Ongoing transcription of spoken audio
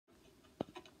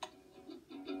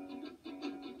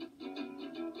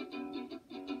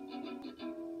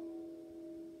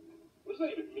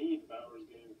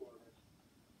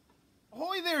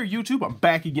there, YouTube. I'm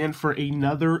back again for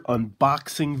another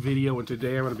unboxing video, and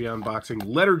today I'm going to be unboxing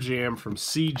Letter Jam from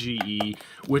CGE,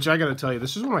 which I got to tell you,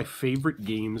 this is one of my favorite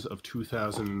games of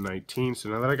 2019, so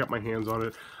now that I got my hands on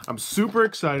it, I'm super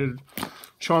excited,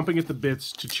 chomping at the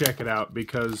bits to check it out,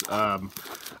 because I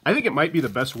think it might be the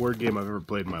best word game I've ever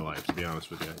played in my life, to be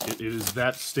honest with you. It is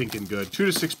that stinking good. 2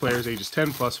 to 6 players, ages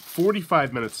 10 plus,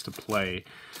 45 minutes to play.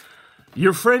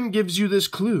 Your friend gives you this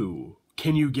clue.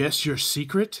 Can you guess your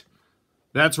secret?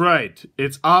 That's right.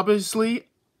 It's obviously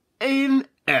an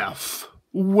F.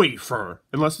 Wafer.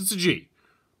 Unless it's a G.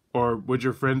 Or would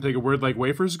your friend think a word like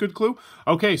wafer is a good clue?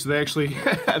 Okay, so they actually,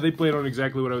 they played on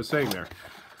exactly what I was saying there.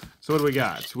 So what do we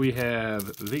got? We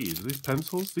have these. Are these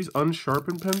pencils? These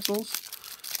unsharpened pencils?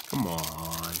 Come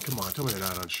on. Come on. Tell me they're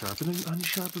not unsharpened. They're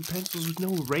unsharpened pencils with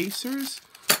no erasers?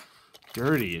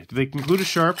 Dirty. Do they include a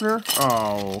sharpener?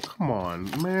 Oh, come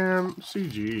on, man.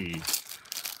 CG.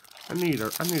 I need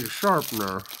a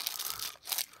sharpener.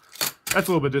 That's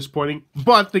a little bit disappointing,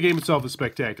 but the game itself is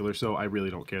spectacular, so I really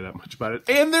don't care that much about it.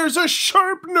 And there's a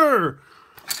sharpener!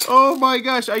 Oh my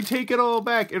gosh, I take it all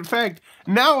back. In fact,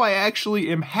 now I actually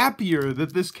am happier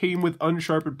that this came with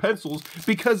unsharpened pencils,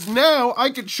 because now I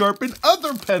can sharpen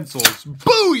other pencils.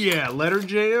 Booyah! Letter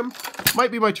Jam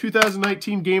might be my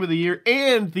 2019 game of the year,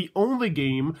 and the only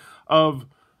game of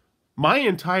my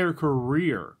entire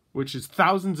career, which is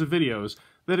thousands of videos,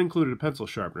 that included a pencil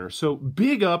sharpener. So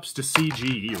big ups to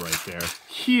CGE right there.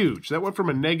 Huge. That went from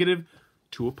a negative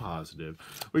to a positive.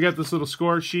 We got this little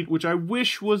score sheet, which I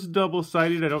wish was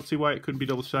double-sided. I don't see why it couldn't be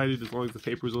double-sided as long as the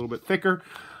paper is a little bit thicker.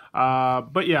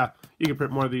 But yeah, you can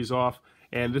print more of these off.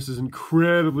 And this is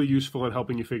incredibly useful in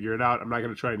helping you figure it out. I'm not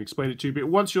going to try and explain it to you, but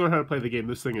once you learn how to play the game,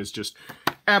 this thing is just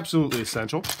absolutely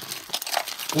essential.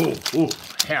 Oh,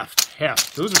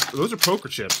 heft. Those are poker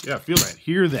chips. Yeah, feel that.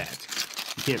 Hear that.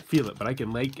 You can't feel it, but I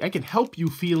can help you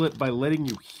feel it by letting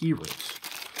you hear it.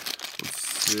 Let's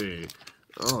see.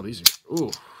 Oh, these are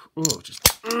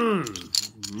just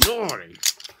naughty.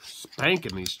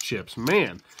 Spanking these chips,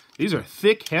 man. These are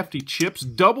thick, hefty chips,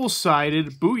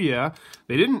 double-sided. Booyah!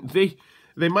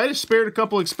 They might have spared a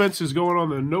couple expenses going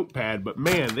on the notepad, but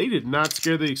man, they did not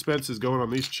scare the expenses going on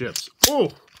these chips.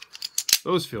 Oh,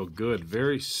 those feel good.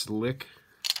 Very slick.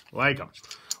 Like them.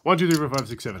 1, 2, 3, 4, 5,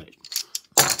 6, 7, 8.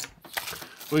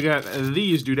 We got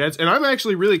these doodads, and I'm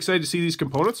actually really excited to see these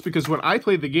components because when I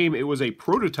played the game, it was a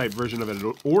prototype version of it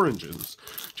at Origins,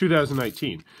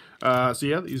 2019. So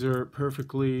yeah, these are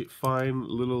perfectly fine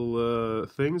little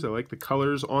things. I like the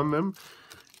colors on them,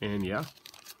 and yeah,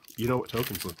 you know what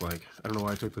tokens look like. I don't know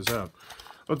why I took this out.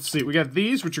 Let's see, we got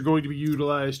these, which are going to be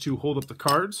utilized to hold up the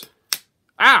cards.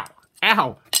 Ow!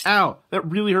 Ow! Ow! That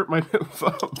really hurt my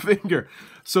finger.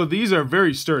 So these are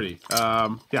very sturdy.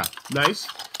 Yeah, nice.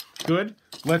 Good.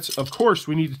 Of course,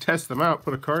 we need to test them out,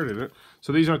 put a card in it.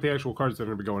 So these aren't the actual cards that are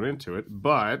going to be going into it,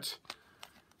 but...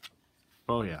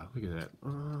 Oh yeah, look at that.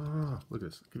 Look at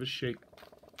this. Give it a shake.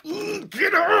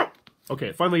 Get out! Okay,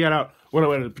 it finally got out when I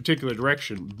went in a particular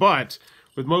direction, but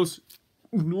with most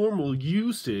normal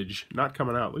usage, not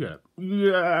coming out. Look at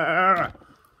it.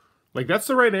 Like, that's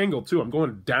the right angle, too. I'm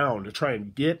going down to try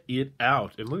and get it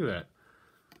out. And look at that.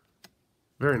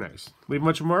 Very nice. Leave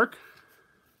much of a mark?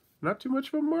 Not too much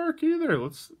of a mark either.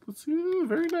 Let's see.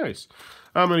 Very nice.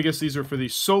 I'm going to guess these are for the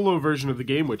solo version of the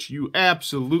game, which you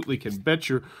absolutely can bet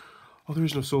your... Oh, there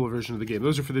is no solo version of the game.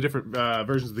 Those are for the different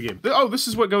versions of the game. Oh, this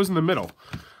is what goes in the middle.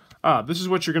 This is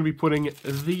what you're going to be putting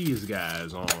these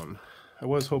guys on. I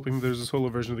was hoping there's a solo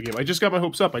version of the game. I just got my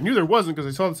hopes up. I knew there wasn't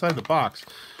because I saw the side of the box.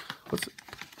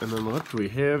 And then what do we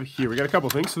have here? We got a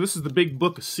couple things. So this is the big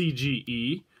book of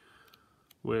CGE,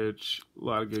 which a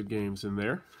lot of good games in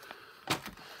there.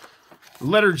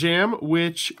 Letter Jam,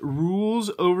 which rules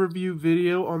overview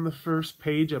video on the first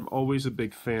page. I'm always a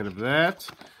big fan of that.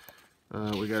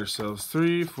 We got ourselves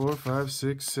 3, 4, 5,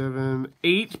 6, 7,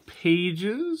 8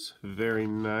 pages. Very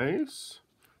nice.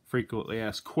 Frequently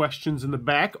asked questions in the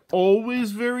back.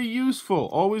 Always very useful.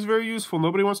 Always very useful.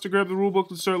 Nobody wants to grab the rule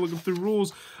book and start looking through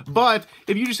rules. But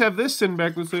if you just have this sitting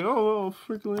back and say, oh, well,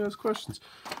 frequently asked questions.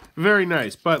 Very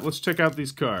nice. But let's check out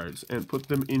these cards and put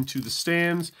them into the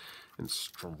stands and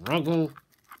struggle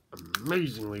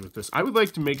amazingly with this. I would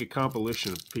like to make a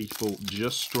compilation of people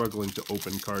just struggling to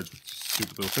open cards with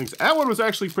stupid little things. That one was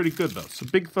actually pretty good, though. So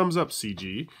big thumbs up,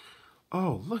 CG.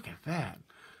 Oh, look at that.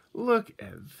 Look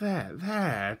at that.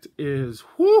 That is,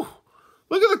 whew.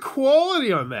 Look at the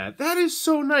quality on that. That is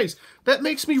so nice. That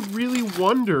makes me really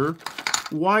wonder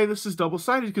why this is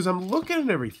double-sided, because I'm looking at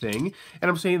everything and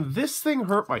I'm saying this thing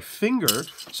hurt my finger,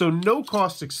 so no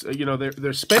cost, you know,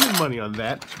 they're spending money on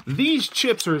that. These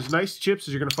chips are as nice chips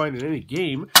as you're going to find in any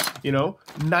game, you know.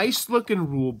 Nice looking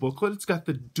rule booklet. It's got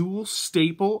the dual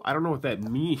staple. I don't know what that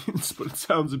means, but it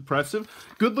sounds impressive.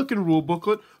 Good looking rule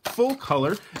booklet, full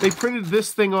color. They printed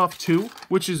this thing off too,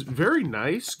 which is very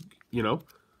nice, you know.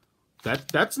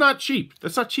 That's not cheap.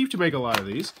 That's not cheap to make a lot of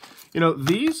these. You know,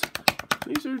 these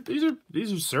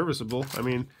are serviceable. I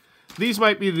mean, these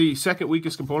might be the second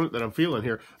weakest component that I'm feeling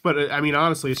here, but I mean,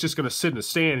 honestly, it's just going to sit in a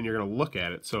stand and you're going to look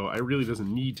at it, so it really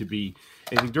doesn't need to be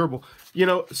anything durable. You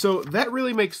know, so that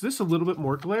really makes this a little bit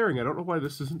more glaring. I don't know why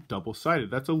this isn't double-sided.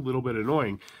 That's a little bit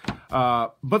annoying.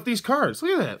 But these cards,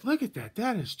 look at that. Look at that.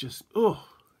 That is just, oh,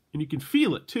 and you can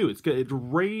feel it too. It's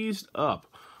raised up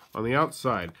on the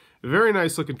outside. Very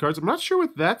nice looking cards. I'm not sure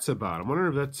what that's about. I'm wondering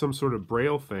if that's some sort of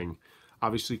braille thing.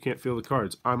 Obviously, you can't feel the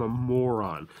cards. I'm a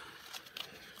moron.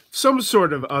 Some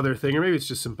sort of other thing, or maybe it's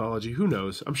just symbology. Who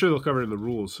knows? I'm sure they'll cover it in the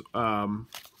rules.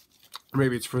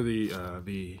 Maybe it's for ooh,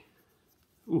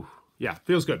 yeah,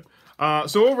 feels good.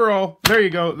 So overall, there you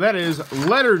go. That is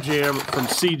Letter Jam from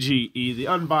CGE. The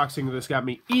unboxing of this got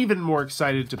me even more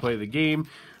excited to play the game,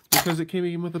 because it came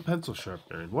in with a pencil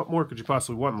sharpener. And what more could you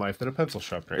possibly want in life than a pencil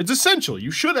sharpener? It's essential. You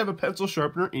should have a pencil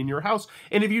sharpener in your house.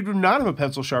 And if you do not have a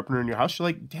pencil sharpener in your house, you're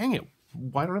like, dang it,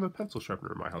 why don't I have a pencil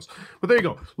sharpener in my house? But there you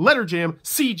go. Letter Jam,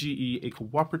 CGE, a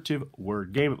cooperative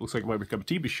word game. It looks like it might be a cup of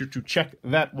tea. Be sure to check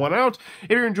that one out.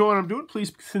 If you're enjoying what I'm doing,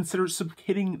 please consider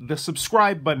hitting the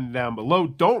subscribe button down below.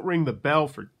 Don't ring the bell,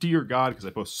 for dear God, because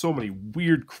I post so many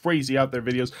weird, crazy out there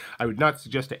videos. I would not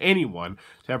suggest to anyone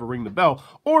to ever ring the bell.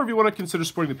 Or if you want to consider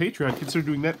supporting the Patreon, consider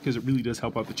doing that, because it really does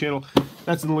help out the channel.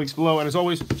 That's in the links below. And as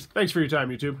always, thanks for your time,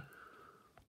 YouTube.